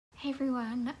Hey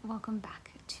everyone, welcome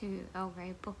back to Earl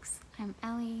Grey Books. I'm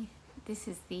Ellie. This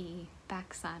is the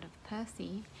backside of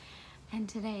Percy, and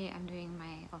today I'm doing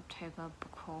my October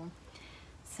book haul.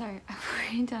 So I've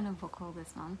already done a book haul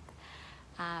this month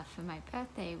for my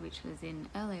birthday, which was in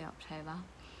early October,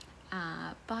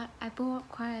 but I bought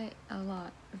quite a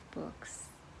lot of books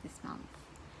this month,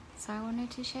 so I wanted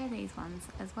to share these ones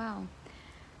as well.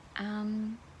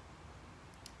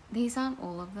 These aren't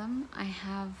all of them. I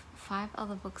have 5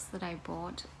 other books that I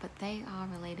bought, but they are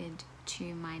related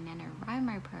to my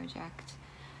NaNoWriMo project,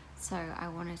 so I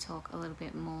want to talk a little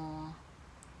bit more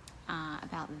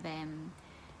about them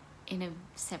in a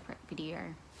separate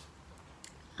video.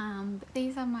 But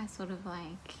these are my sort of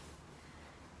like,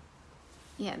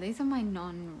 these are my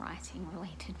non-writing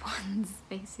related ones,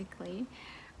 basically.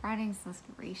 Writing's just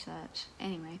research.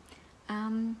 Anyway,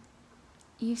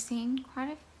 you've seen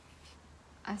quite a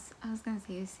I was going to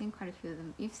say you've seen quite a few of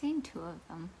them. You've seen 2 of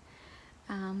them.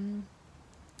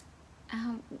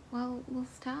 Well, we'll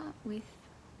start with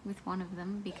one of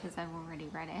them because I've already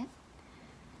read it.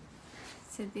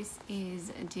 So this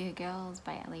is Dear Girls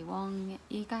by Ellie Wong.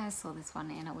 You guys saw this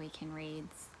one in a Weekend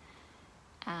Reads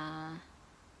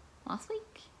last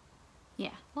week?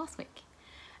 Yeah, last week.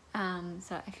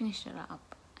 So I finished it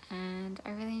up and I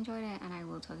really enjoyed it, and I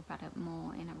will talk about it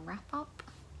more in a wrap-up.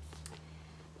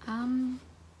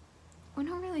 We're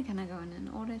not really going to go in an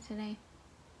order today.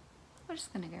 We're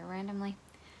just going to go randomly.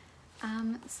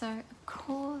 So, of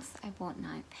course, I bought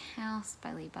Ninth House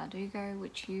by Leigh Bardugo,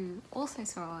 which you also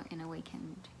saw in a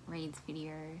Weekend Reads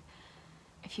video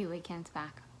a few weekends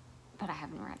back, but I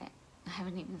haven't read it. I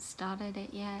haven't even started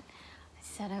it yet. I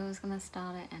said I was going to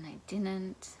start it and I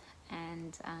didn't,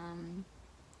 and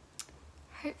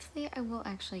hopefully I will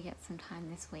actually get some time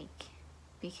this week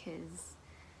because,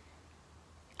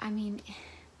 I mean,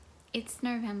 it's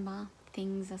November,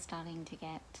 things are starting to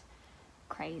get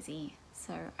crazy,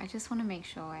 so I just want to make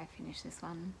sure I finish this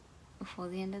one before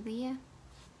the end of the year.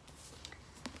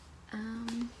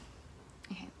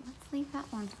 Okay, let's leave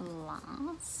that one for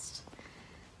last.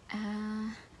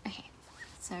 Okay,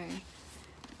 so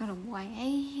I've got a YA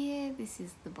here. This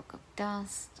is The Book of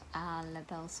Dust, La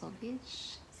Belle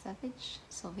Sauvage.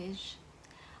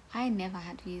 I never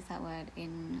had to use that word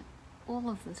in all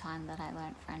of the time that I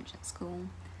learnt French at school.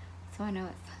 So I know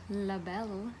it's La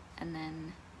Belle, and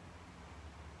then,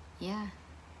 yeah.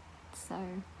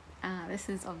 So, this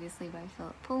is obviously by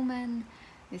Philip Pullman.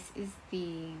 This is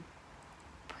the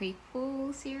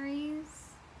prequel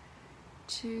series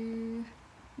to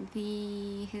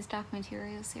his Dark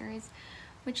Materials series,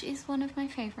 which is one of my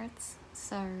favorites.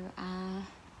 So,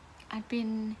 I've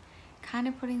been kind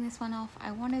of putting this one off.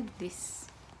 I wanted this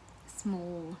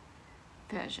small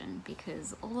version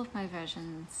because all of my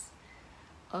versions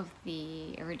of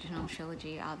the original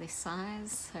trilogy are this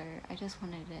size, so I just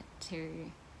wanted it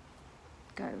to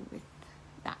go with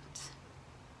that.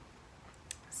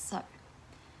 So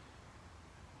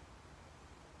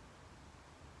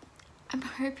I'm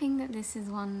hoping that this is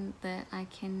one that I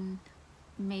can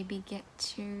maybe get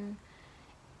to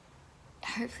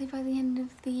hopefully by the end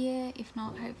of the year, if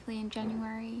not hopefully in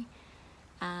January.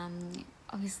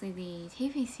 Obviously the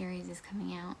TV series is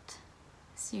coming out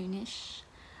soonish.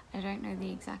 I don't know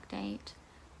the exact date,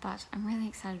 but I'm really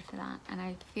excited for that, and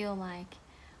I feel like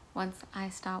once I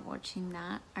start watching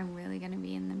that, I'm really going to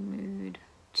be in the mood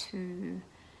to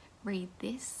read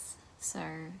this, so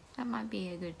that might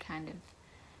be a good kind of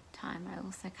time. I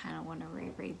also kind of want to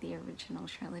reread the original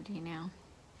trilogy now.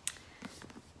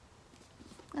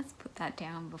 Let's put that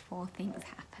down before things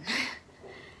happen.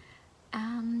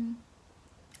 And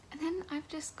then I've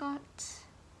just got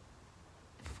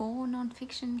 4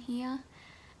 non-fiction here,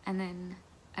 and then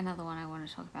another one I want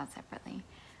to talk about separately.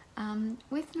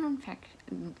 With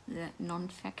non-fiction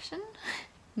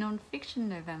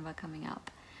November coming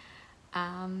up,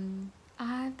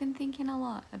 I've been thinking a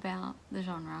lot about the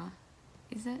genre.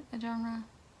 Is it a genre?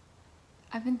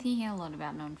 I've been thinking a lot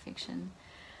about non-fiction.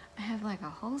 I have like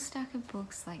a whole stack of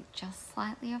books like just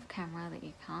slightly off camera that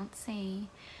you can't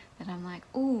see, that I'm like,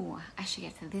 oh, I should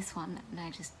get to this one, and I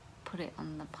just put it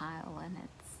on the pile, and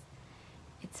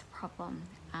it's a problem.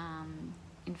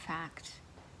 In fact,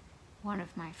 one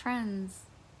of my friends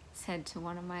said to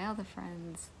one of my other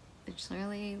friends,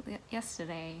 literally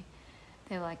yesterday,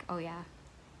 they're like, oh yeah,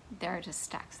 there are just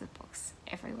stacks of books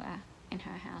everywhere in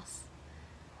her house.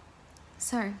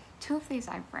 So 2 of these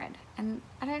I've read, and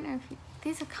I don't know if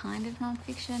these are kind of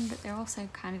non-fiction, but they're also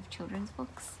kind of children's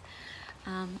books.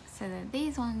 So they're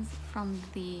these ones from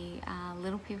the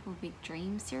Little People Big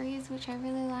Dreams series, which I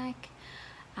really like.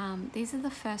 These are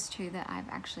the first 2 that I've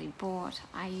actually bought.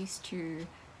 I used to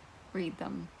read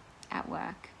them at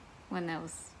work when there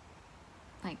was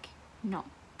like not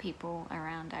people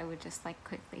around, I would just like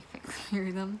quickly flick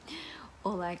through them,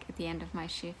 or like at the end of my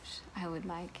shift I would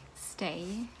like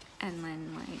stay and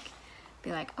then like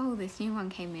be like, oh, this new one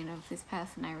came in of this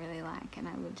person I really like, and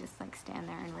I would just like stand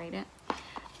there and read it.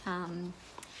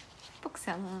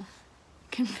 Bookseller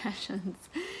confessions.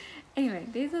 Anyway,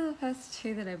 these are the first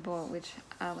two that I bought, which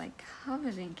are like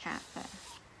covered in cat fur.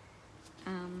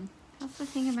 That's the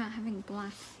thing about having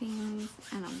black things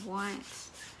and a white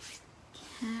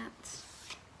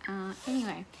cat.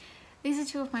 Anyway, these are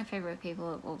two of my favorite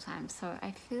people of all time, so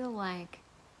I feel like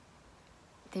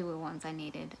they were ones I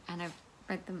needed, and I've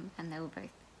read them and they were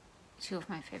both two of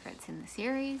my favorites in the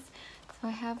series. So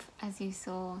I have, as you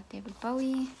saw, David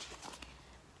Bowie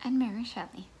and Mary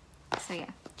Shelley. So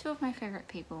yeah, two of my favorite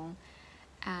people.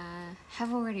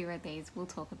 Have already read these. We'll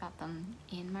talk about them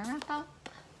in my wrap up.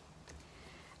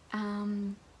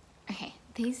 Okay,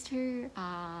 these two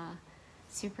are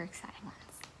super exciting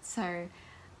ones. So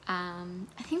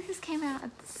I think this came out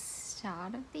at the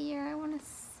start of the year, I want to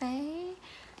say.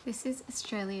 This is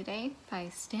Australia Day by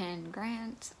Stan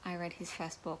Grant. I read his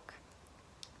first book,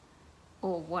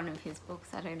 or one of his books,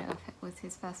 I don't know if it was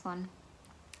his first one,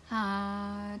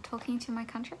 Talking to My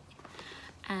Country,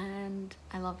 and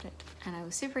I loved it, and I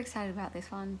was super excited about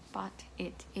this one, but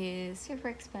it is super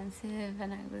expensive,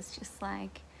 and I was just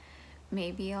like,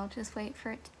 maybe I'll just wait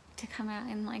for it to come out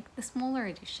in like the smaller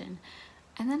edition.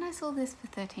 And then I saw this for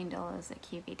 $13 at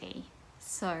QVD,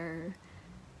 so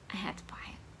I had to buy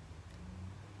it.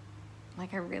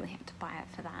 Like I really had to buy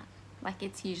it for that. Like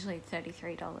it's usually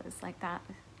 $33, like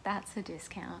that's a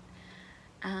discount.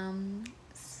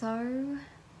 So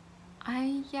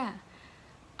I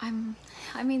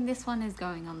mean this one is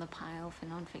going on the pile for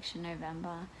Nonfiction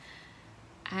November,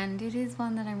 and it is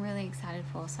one that I'm really excited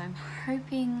for, so I'm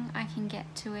hoping I can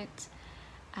get to it.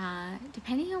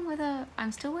 Depending on whether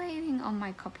I'm still waiting on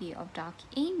my copy of Dark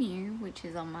Emu, which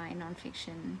is on my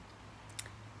Nonfiction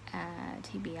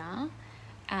TBR.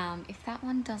 If that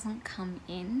one doesn't come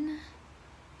in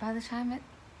by the time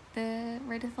the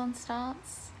readathon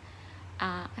starts,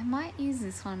 I might use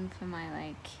this one for my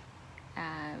like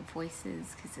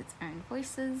voices, because it's own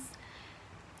voices.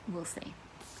 We'll see.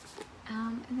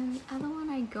 And then the other one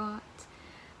I got,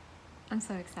 I'm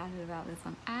so excited about this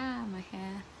one. My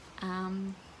hair.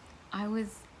 I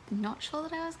was not sure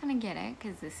that I was going to get it,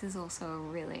 because this is also a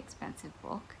really expensive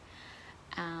book.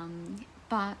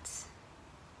 But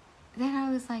then I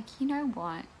was like, you know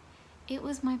what? It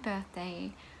was my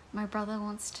birthday. My brother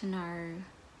wants to know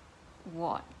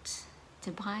what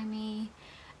to buy me.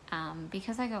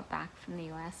 Because I got back from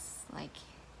the US like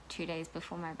 2 days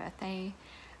before my birthday,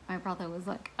 my brother was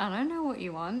like, I don't know what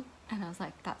you want. And I was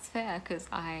like, that's fair, because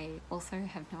I also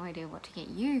have no idea what to get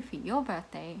you for your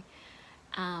birthday.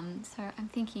 So I'm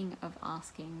thinking of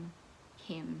asking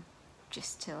him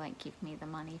just to like give me the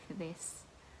money for this.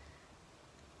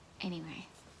 Anyway,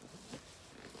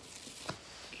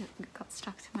 it got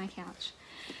stuck to my couch.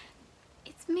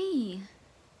 It's Me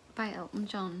by Elton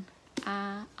John.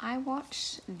 I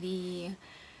watched the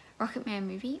Rocketman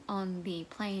movie on the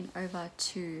plane over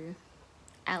to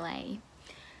LA,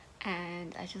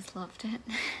 and I just loved it.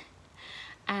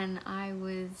 And I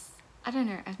don't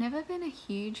know, I've never been a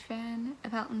huge fan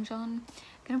of Elton John.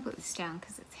 I'm gonna put this down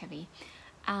because it's heavy.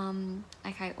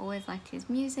 Like I always liked his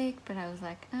music, but I was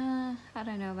like, I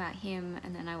don't know about him.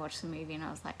 And then I watched the movie and I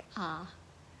was like,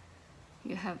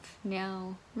 you have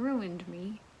now ruined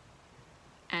me,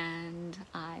 and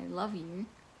I love you.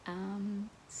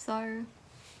 So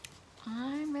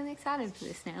I'm really excited for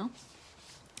this now.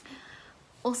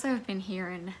 Also, I've been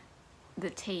hearing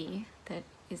the tea that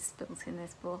is spilled in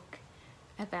this book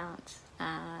about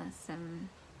some,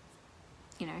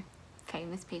 you know,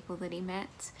 famous people that he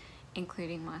met,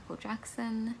 including Michael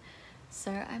Jackson.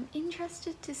 So I'm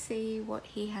interested to see what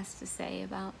he has to say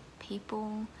about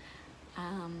people.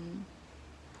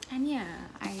 And yeah,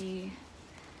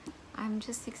 I'm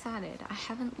just excited. I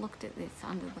haven't looked at this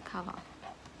under the cover.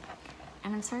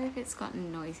 And I'm sorry if it's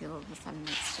gotten noisy all of a sudden.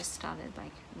 It's just started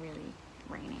like really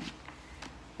raining.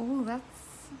 Oh, that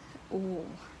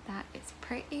is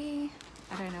pretty.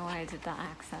 I don't know why I did that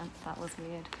accent. That was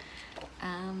weird.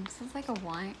 So it's like a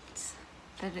white,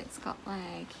 but it's got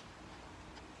like,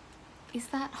 is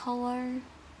that hollow?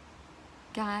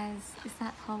 Guys, is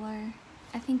that hollow?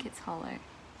 I think it's hollow.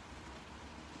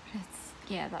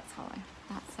 Yeah, that's hollow.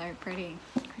 That's so pretty.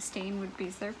 Christine would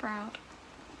be so proud.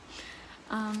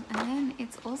 And then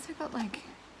it's also got like,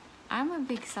 I'm a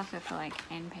big sucker for like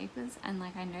end papers, and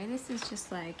like I know this is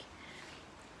just like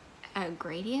a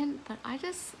gradient, but I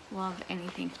just love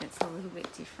anything that's a little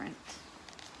bit different.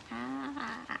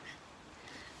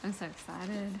 I'm so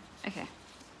excited. Okay,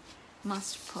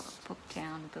 must put a book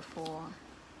down before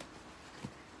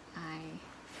I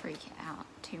freak out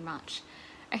too much.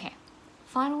 Okay,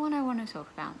 final one I want to talk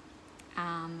about.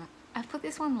 I've put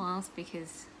this one last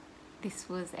because this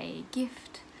was a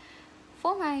gift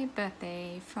for my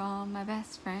birthday from my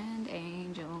best friend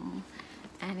Angel,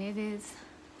 and it is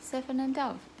Seven and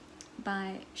Dove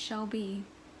by Shelby.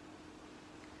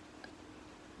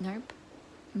 Nope.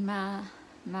 Marin.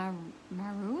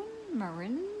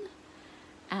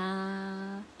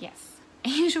 Yes.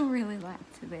 Angel really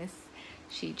liked this.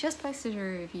 She just posted a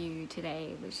review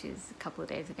today, which is a couple of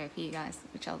days ago for you guys,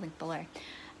 which I'll link below.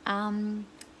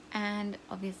 And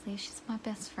obviously she's my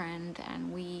best friend,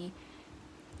 and we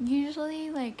usually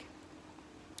like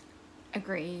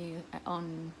agree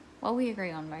on, well, we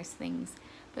agree on most things,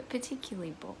 but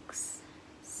particularly books.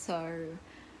 So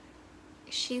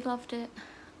she loved it.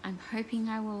 I'm hoping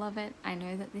I will love it. I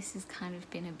know that this has kind of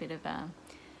been a bit of a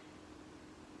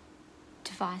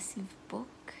divisive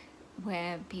book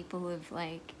where people have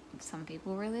like, some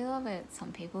people really love it,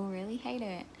 some people really hate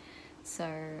it. So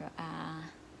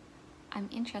I'm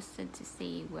interested to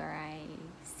see where I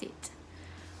sit.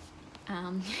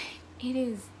 It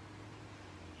is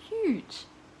huge,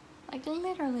 like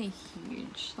literally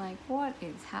huge. Like, what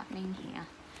is happening here?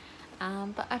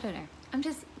 But I don't know. I'm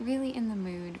just really in the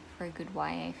mood for a good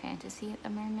YA fantasy at the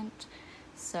moment.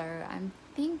 So I'm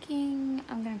thinking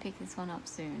I'm gonna pick this one up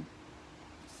soon.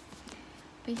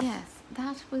 But yes,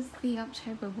 that was the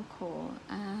October book haul.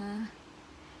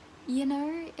 You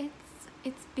know,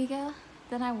 it's bigger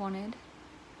than I wanted.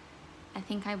 I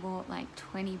think I bought like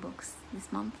 20 books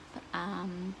this month.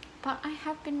 But I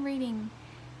have been reading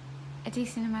a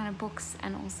decent amount of books,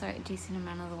 and also a decent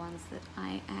amount of the ones that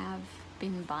I have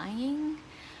been buying,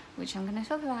 which I'm going to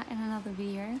talk about in another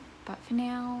video. But for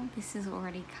now, this is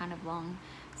already kind of long,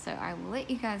 so I will let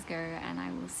you guys go, and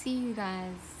I will see you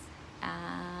guys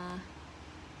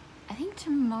I think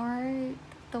tomorrow,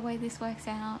 the way this works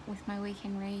out with my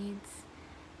weekend reads.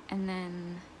 And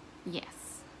then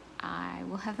yes, I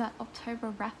will have that October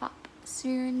wrap up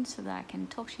soon so that I can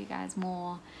talk to you guys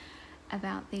more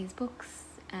about these books.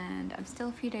 And I'm still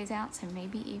a few days out, so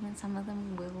maybe even some of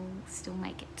them will still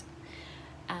make it.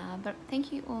 But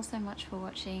thank you all so much for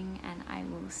watching, and I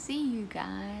will see you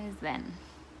guys then,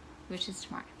 which is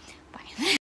tomorrow. Bye.